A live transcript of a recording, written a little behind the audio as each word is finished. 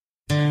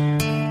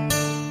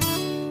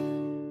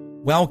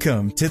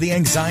Welcome to the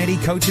Anxiety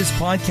Coaches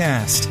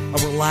Podcast,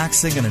 a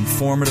relaxing and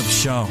informative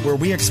show where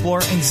we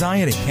explore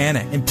anxiety,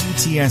 panic, and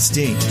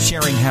PTSD,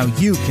 sharing how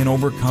you can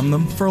overcome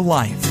them for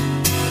life.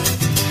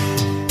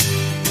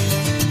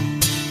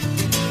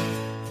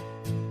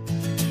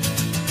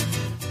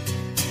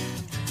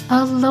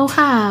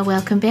 Aloha!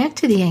 Welcome back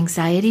to the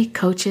Anxiety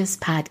Coaches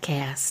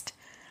Podcast.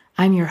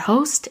 I'm your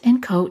host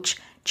and coach,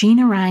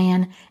 Gina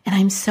Ryan, and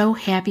I'm so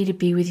happy to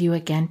be with you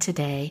again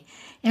today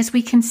as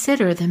we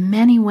consider the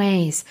many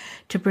ways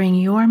to bring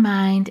your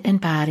mind and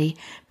body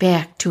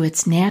back to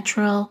its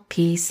natural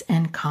peace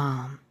and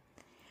calm.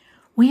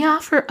 We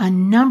offer a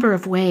number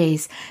of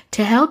ways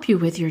to help you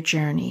with your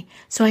journey,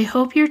 so I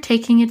hope you're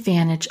taking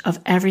advantage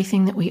of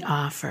everything that we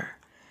offer.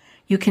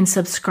 You can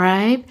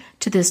subscribe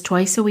to this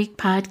twice-a-week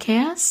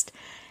podcast,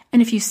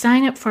 and if you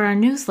sign up for our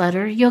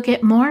newsletter, you'll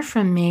get more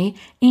from me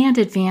and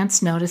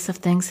advance notice of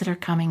things that are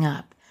coming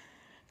up.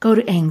 Go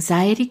to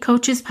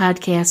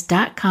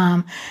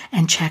anxietycoachespodcast.com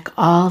and check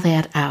all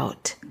that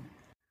out.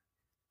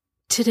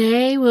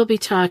 Today we'll be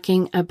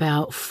talking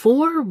about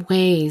 4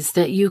 ways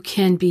that you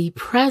can be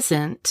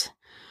present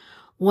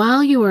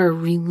while you are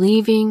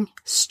relieving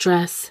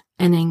stress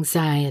and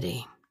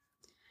anxiety.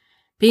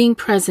 Being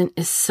present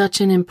is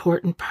such an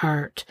important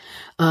part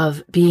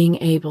of being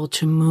able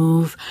to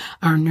move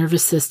our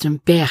nervous system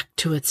back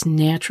to its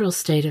natural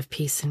state of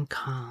peace and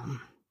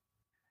calm.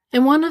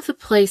 And one of the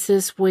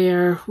places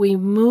where we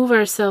move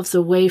ourselves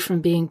away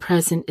from being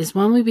present is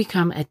when we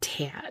become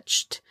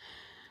attached.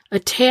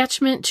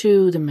 Attachment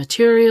to the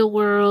material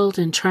world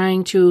and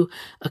trying to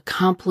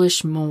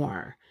accomplish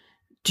more,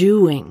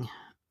 doing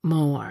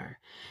more.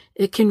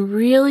 It can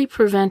really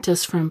prevent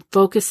us from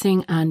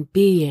focusing on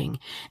being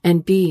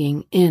and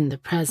being in the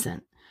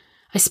present.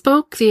 I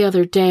spoke the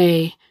other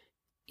day,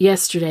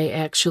 yesterday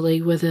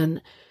actually, with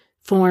a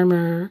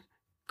former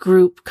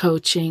group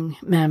coaching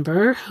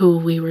member who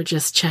we were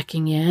just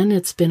checking in.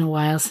 It's been a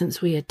while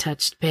since we had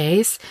touched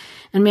base.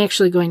 I'm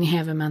actually going to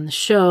have him on the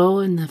show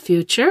in the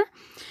future.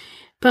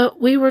 But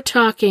we were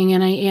talking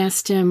and I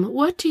asked him,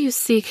 what do you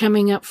see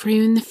coming up for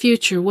you in the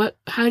future?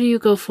 How do you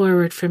go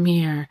forward from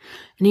here?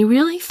 And he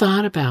really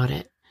thought about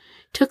it.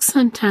 Took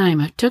some time.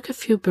 I took a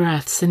few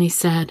breaths and he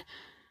said,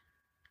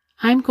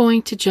 I'm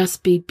going to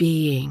just be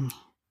being.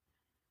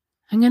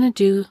 I'm going to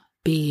do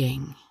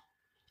being.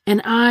 And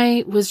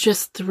I was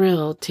just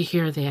thrilled to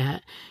hear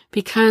that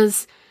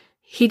because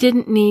he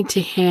didn't need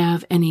to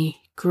have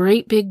any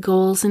great big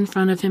goals in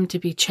front of him to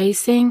be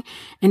chasing,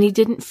 and he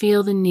didn't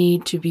feel the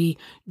need to be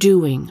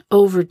doing,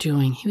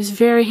 overdoing. He was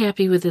very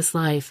happy with his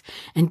life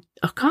and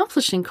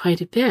accomplishing quite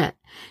a bit,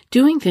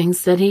 doing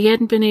things that he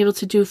hadn't been able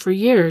to do for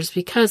years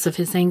because of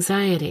his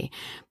anxiety.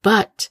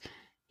 But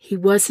he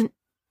wasn't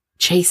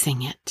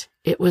chasing it.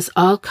 It was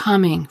all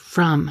coming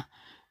from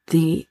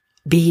the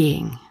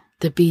being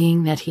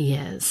that he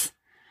is.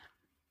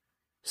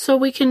 So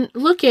we can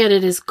look at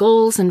it as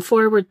goals and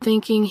forward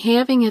thinking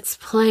having its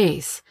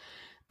place,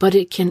 but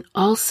it can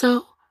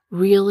also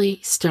really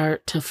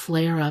start to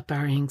flare up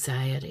our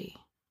anxiety.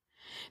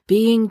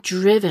 Being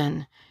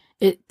driven,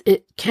 it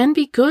can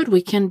be good.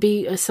 We can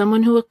be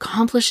someone who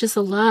accomplishes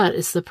a lot,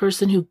 is the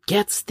person who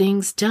gets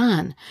things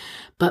done,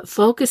 but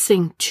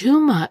focusing too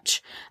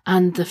much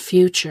on the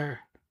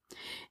future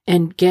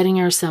and getting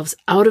ourselves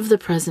out of the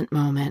present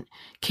moment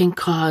can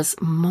cause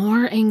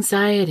more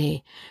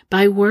anxiety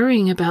by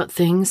worrying about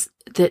things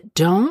that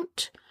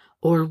don't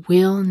or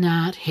will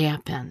not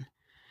happen.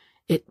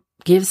 It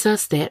gives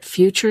us that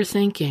future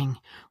thinking.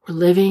 We're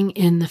living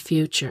in the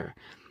future.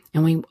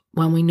 And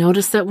when we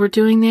notice that we're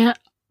doing that,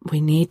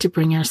 we need to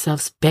bring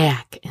ourselves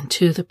back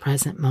into the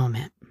present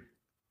moment.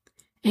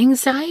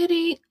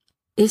 Anxiety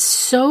is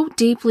so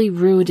deeply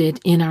rooted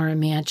in our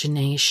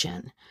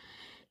imagination.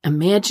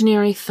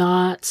 Imaginary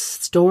thoughts,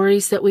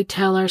 stories that we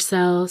tell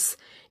ourselves,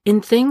 in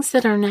things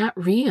that are not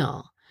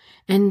real.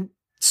 And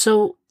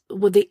so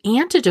the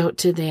antidote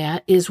to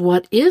that is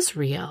what is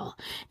real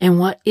and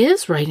what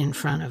is right in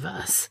front of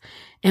us.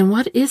 And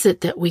what is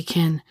it that we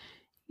can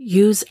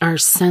use our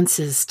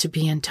senses to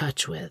be in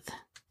touch with?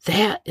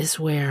 That is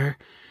where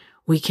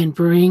we can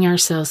bring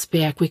ourselves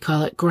back. We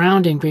call it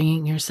grounding,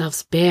 bringing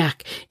yourselves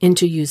back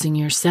into using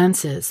your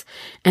senses.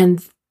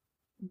 And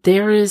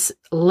there is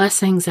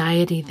less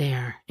anxiety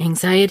there.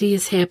 Anxiety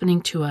is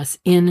happening to us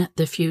in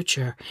the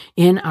future,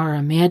 in our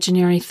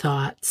imaginary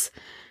thoughts,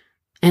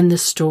 and the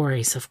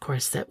stories, of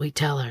course, that we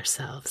tell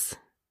ourselves.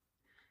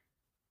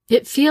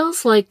 It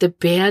feels like the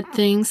bad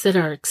things that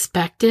are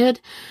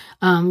expected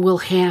will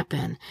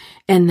happen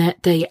and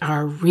that they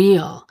are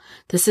real.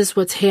 This is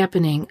what's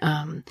happening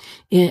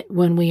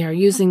when we are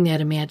using that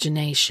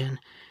imagination.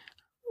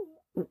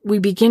 We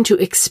begin to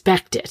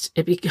expect it.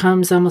 It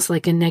becomes almost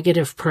like a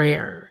negative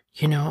prayer,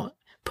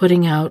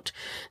 putting out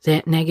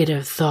that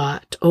negative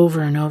thought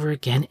over and over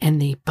again. And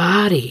the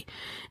body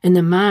and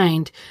the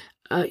mind,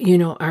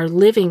 are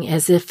living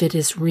as if it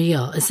is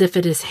real, as if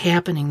it is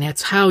happening.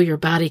 That's how your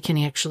body can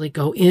actually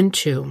go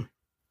into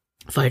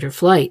fight or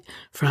flight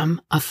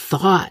from a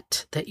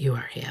thought that you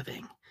are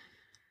having.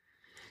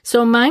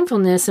 So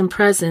mindfulness and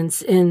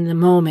presence in the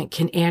moment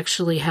can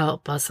actually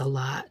help us a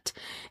lot.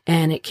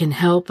 And it can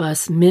help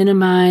us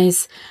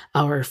minimize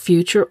our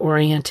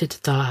future-oriented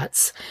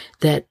thoughts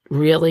that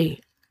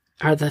really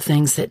are the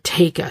things that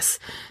take us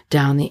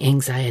down the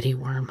anxiety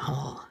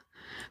wormhole.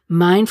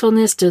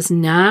 Mindfulness does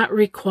not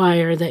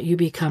require that you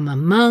become a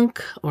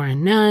monk or a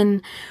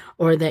nun,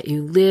 or that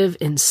you live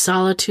in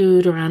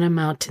solitude or on a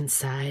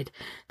mountainside,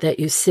 that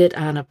you sit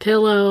on a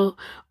pillow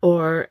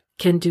or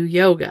can do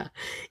yoga.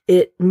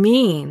 It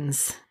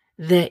means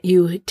that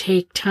you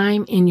take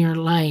time in your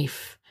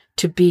life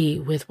to be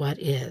with what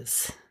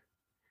is.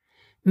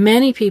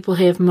 Many people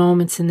have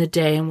moments in the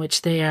day in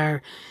which they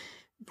are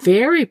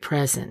very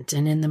present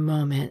and in the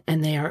moment,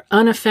 and they are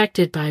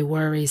unaffected by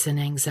worries and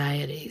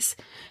anxieties.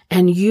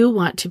 And you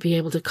want to be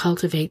able to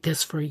cultivate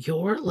this for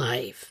your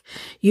life.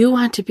 You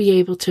want to be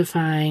able to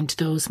find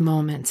those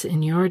moments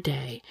in your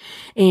day.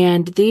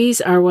 And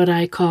these are what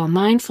I call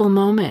mindful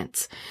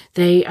moments.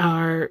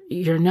 You're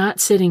not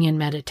sitting in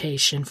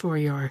meditation for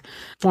your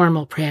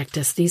formal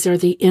practice. These are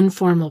the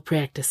informal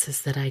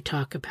practices that I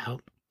talk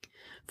about.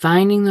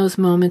 Finding those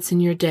moments in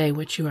your day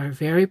which you are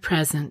very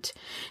present,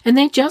 and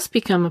they just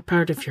become a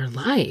part of your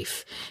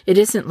life. It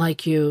isn't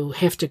like you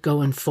have to go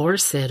and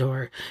force it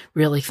or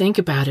really think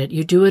about it.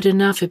 You do it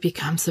enough, it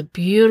becomes a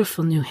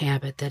beautiful new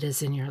habit that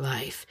is in your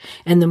life.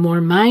 And the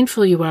more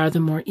mindful you are, the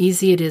more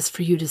easy it is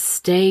for you to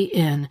stay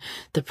in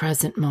the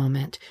present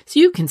moment. So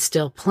you can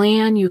still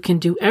plan, you can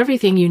do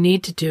everything you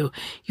need to do.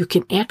 You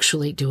can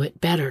actually do it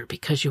better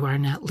because you are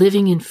not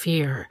living in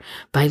fear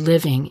by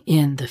living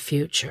in the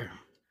future.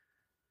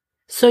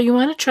 So you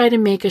want to try to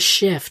make a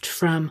shift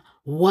from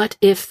what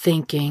if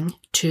thinking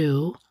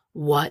to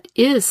what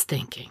is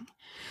thinking.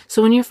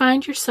 So when you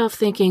find yourself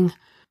thinking,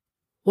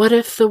 what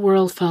if the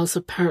world falls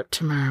apart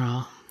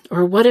tomorrow?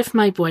 Or what if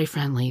my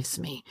boyfriend leaves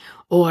me?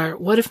 Or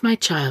what if my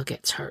child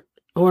gets hurt?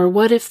 Or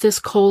what if this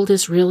cold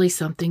is really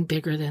something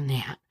bigger than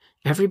that?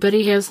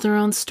 Everybody has their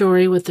own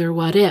story with their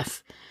what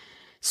if.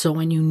 So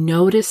when you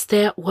notice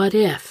that what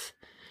if,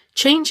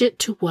 change it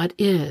to what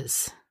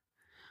is.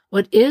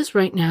 What is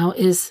right now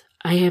is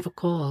I have a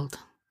cold.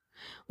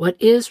 What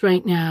is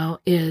right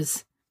now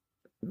is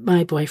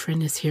my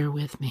boyfriend is here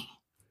with me.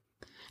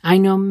 I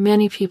know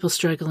many people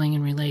struggling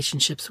in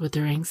relationships with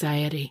their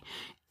anxiety,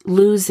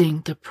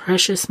 losing the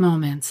precious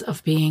moments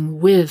of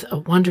being with a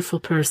wonderful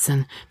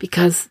person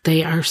because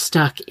they are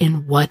stuck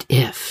in what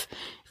if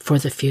for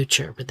the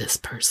future with this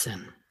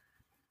person.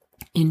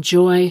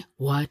 Enjoy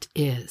what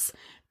is.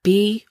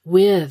 Be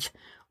with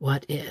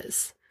what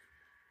is.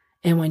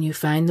 And when you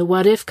find the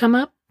what if come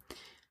up,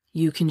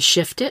 you can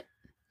shift it.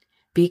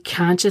 Be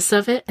conscious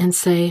of it and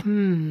say,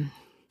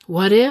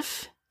 what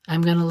if?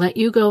 I'm going to let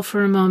you go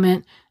for a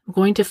moment. I'm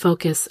going to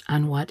focus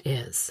on what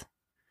is.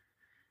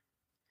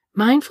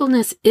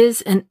 Mindfulness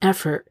is an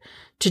effort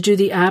to do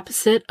the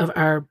opposite of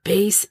our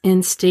base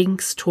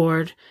instincts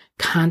toward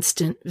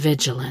constant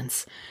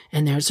vigilance.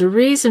 And there's a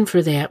reason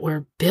for that.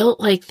 We're built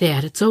like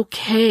that. It's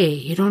okay.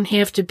 You don't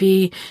have to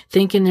be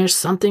thinking there's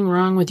something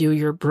wrong with you.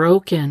 You're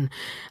broken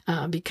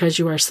because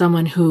you are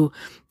someone who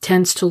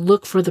tends to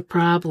look for the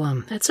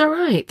problem. That's all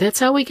right. That's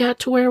how we got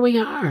to where we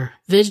are.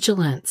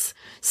 Vigilance,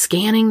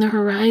 scanning the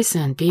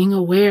horizon, being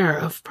aware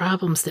of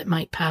problems that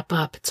might pop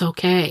up. It's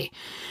okay.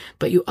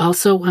 But you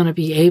also want to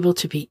be able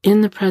to be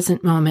in the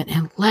present moment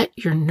and let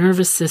your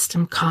nervous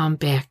system calm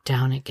back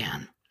down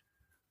again.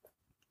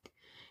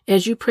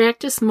 As you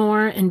practice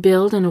more and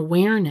build an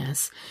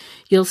awareness,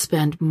 you'll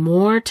spend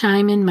more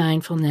time in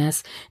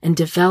mindfulness and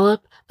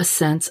develop a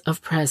sense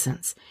of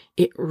presence.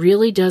 It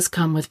really does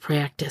come with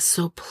practice,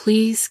 so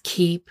please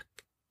keep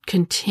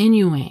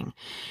continuing.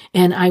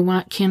 And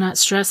I cannot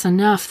stress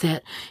enough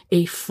that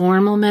a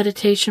formal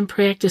meditation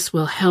practice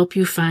will help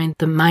you find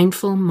the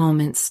mindful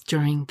moments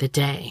during the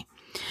day.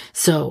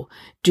 So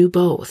do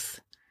both.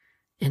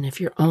 And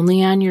if you're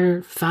only on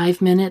your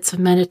 5 minutes of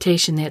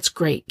meditation, that's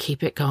great.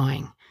 Keep it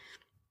going.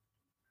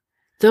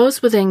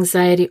 Those with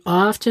anxiety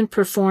often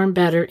perform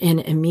better in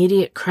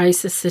immediate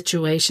crisis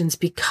situations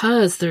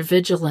because their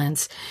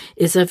vigilance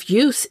is of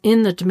use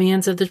in the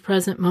demands of the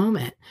present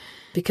moment,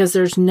 because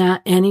there's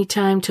not any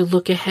time to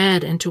look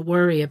ahead and to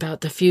worry about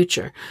the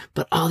future,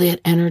 but all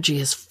that energy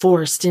is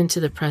forced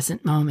into the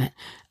present moment.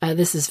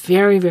 This is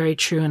very, very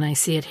true, and I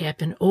see it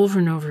happen over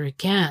and over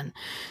again.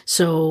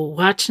 So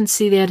watch and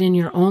see that in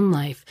your own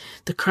life.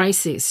 The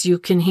crises, you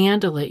can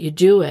handle it, you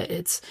do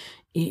it,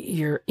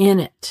 you're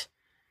in it.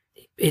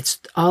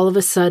 It's all of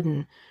a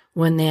sudden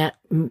when that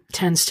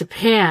tends to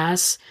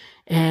pass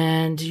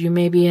and you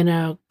may be in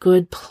a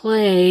good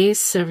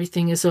place,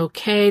 everything is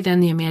okay, then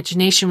the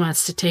imagination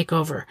wants to take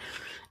over.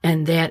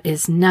 And that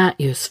is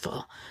not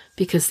useful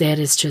because that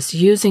is just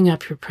using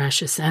up your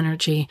precious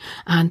energy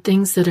on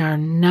things that are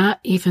not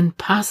even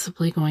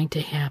possibly going to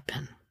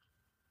happen.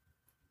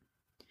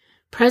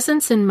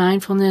 Presence and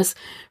mindfulness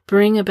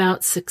bring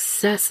about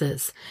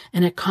successes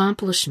and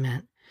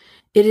accomplishment.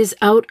 It is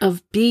out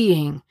of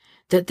being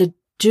that the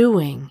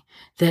doing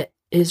that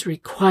is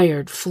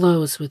required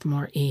flows with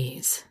more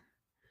ease.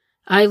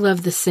 I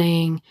love the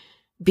saying,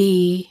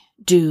 be,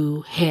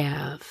 do,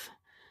 have.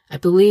 I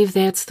believe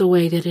that's the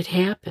way that it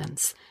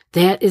happens.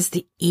 That is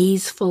the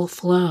easeful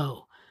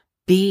flow.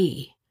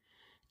 Be,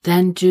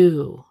 then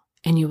do,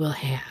 and you will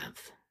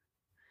have.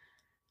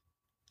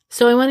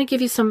 So I want to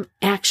give you some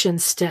action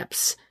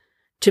steps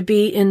to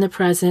be in the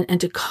present and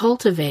to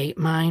cultivate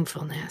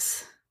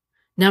mindfulness.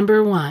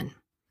 Number 1,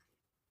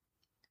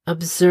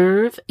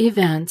 observe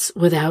events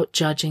without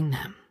judging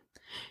them.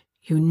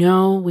 You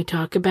know, we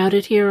talk about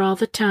it here all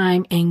the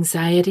time.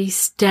 Anxiety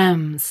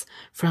stems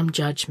from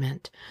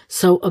judgment.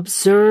 So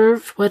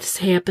observe what's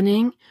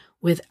happening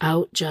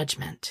without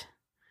judgment.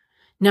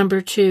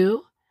 Number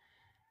 2,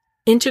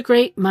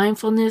 integrate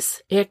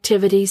mindfulness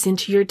activities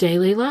into your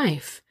daily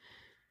life.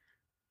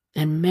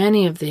 And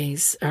many of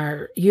these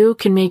you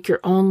can make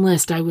your own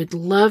list. I would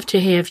love to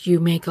have you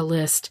make a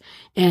list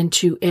and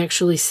to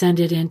actually send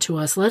it in to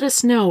us. Let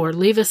us know or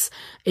leave us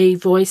a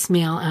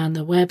voicemail on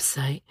the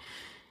website.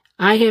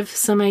 I have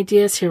some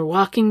ideas here: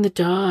 walking the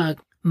dog,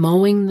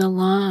 mowing the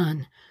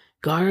lawn,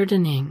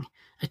 gardening.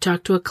 I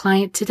talked to a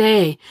client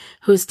today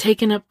who's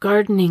taken up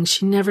gardening.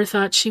 She never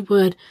thought she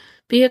would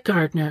be a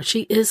gardener.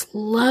 She is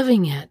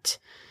loving it.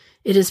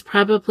 It is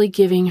probably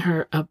giving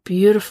her a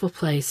beautiful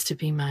place to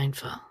be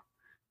mindful.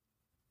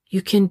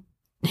 You can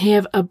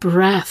have a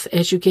breath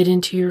as you get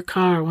into your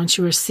car. Once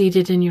you are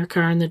seated in your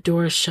car and the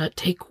door is shut,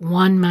 take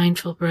one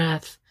mindful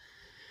breath.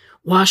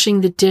 Washing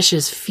the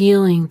dishes,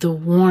 feeling the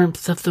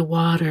warmth of the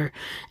water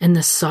and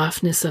the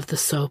softness of the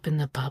soap and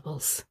the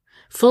bubbles.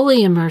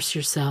 Fully immerse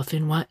yourself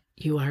in what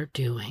you are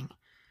doing.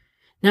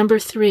 Number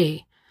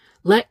 3,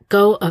 let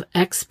go of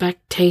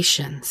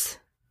expectations.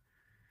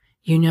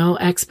 You know,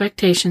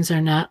 expectations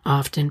are not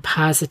often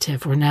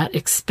positive. We're not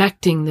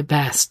expecting the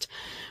best.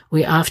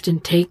 We often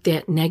take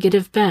that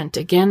negative bent.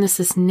 Again, this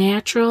is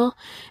natural,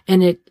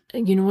 and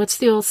what's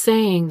the old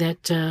saying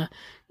that,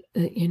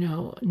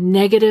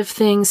 negative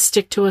things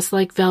stick to us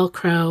like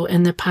Velcro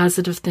and the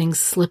positive things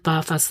slip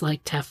off us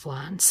like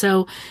Teflon.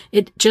 So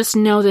just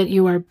know that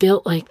you are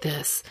built like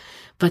this,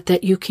 but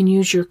that you can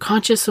use your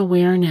conscious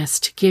awareness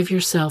to give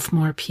yourself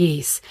more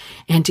peace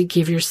and to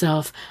give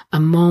yourself a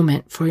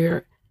moment for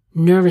your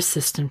nervous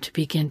system to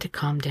begin to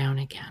calm down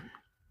again.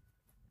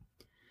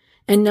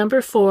 And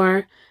number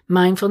 4,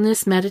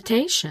 mindfulness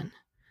meditation.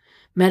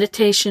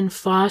 Meditation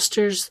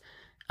fosters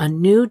a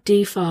new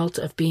default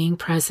of being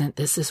present.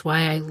 This is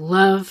why I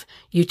love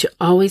you to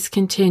always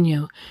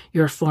continue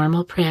your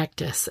formal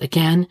practice.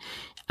 Again,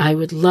 I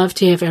would love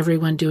to have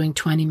everyone doing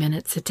 20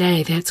 minutes a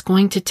day. That's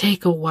going to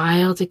take a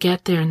while to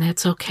get there, and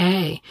that's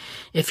okay.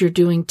 If you're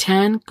doing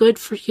 10, good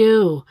for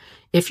you.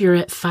 If you're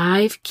at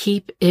 5,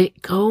 keep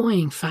it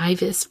going.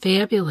 5 is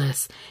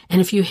fabulous.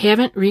 And if you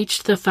haven't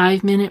reached the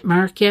 5-minute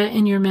mark yet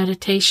in your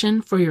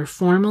meditation for your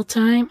formal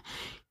time,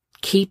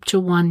 keep to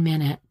 1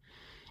 minute.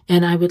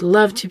 And I would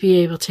love to be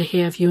able to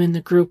have you in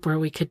the group where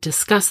we could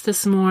discuss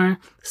this more.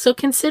 So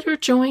consider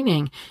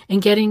joining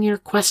and getting your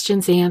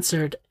questions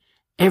answered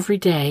every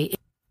day.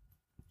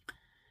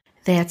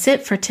 That's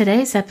it for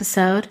today's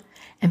episode.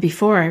 And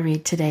before I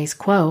read today's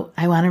quote,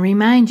 I want to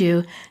remind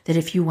you that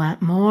if you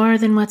want more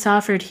than what's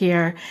offered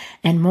here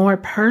and more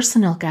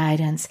personal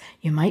guidance,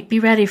 you might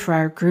be ready for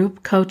our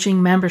group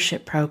coaching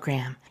membership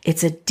program.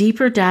 It's a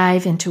deeper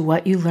dive into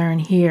what you learn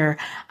here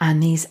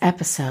on these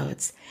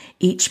episodes.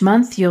 Each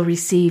month, you'll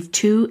receive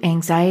 2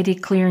 anxiety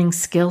clearing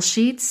skill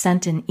sheets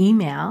sent in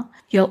email.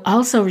 You'll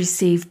also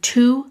receive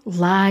 2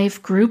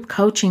 live group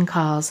coaching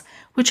calls,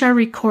 which are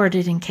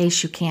recorded in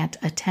case you can't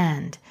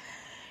attend.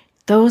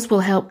 Those will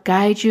help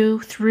guide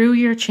you through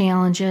your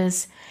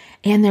challenges.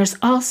 And there's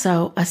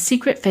also a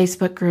secret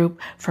Facebook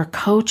group for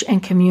coach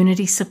and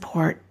community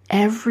support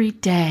every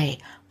day,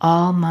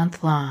 all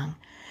month long.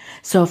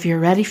 So if you're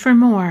ready for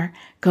more,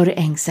 go to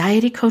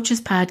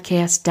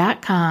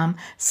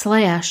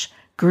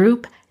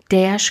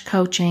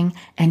anxietycoachespodcast.com/group-coaching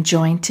and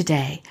join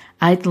today.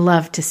 I'd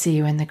love to see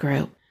you in the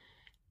group.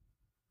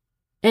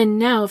 And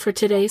now for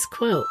today's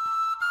quote.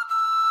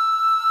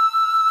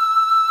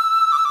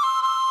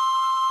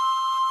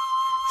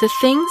 The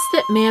things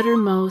that matter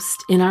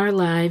most in our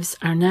lives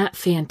are not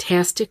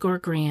fantastic or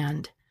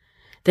grand.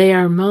 They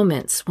are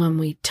moments when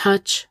we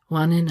touch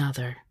one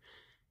another.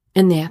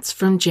 And that's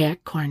from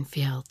Jack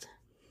Kornfield.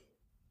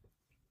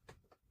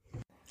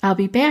 I'll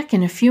be back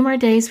in a few more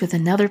days with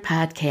another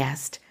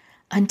podcast.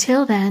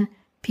 Until then,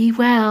 be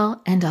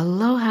well and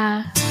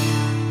aloha.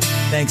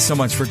 Thanks so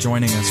much for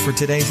joining us for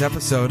today's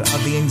episode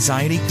of the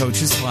Anxiety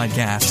Coaches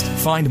Podcast.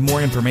 Find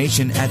more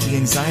information at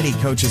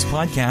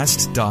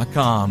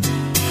theanxietycoachespodcast.com.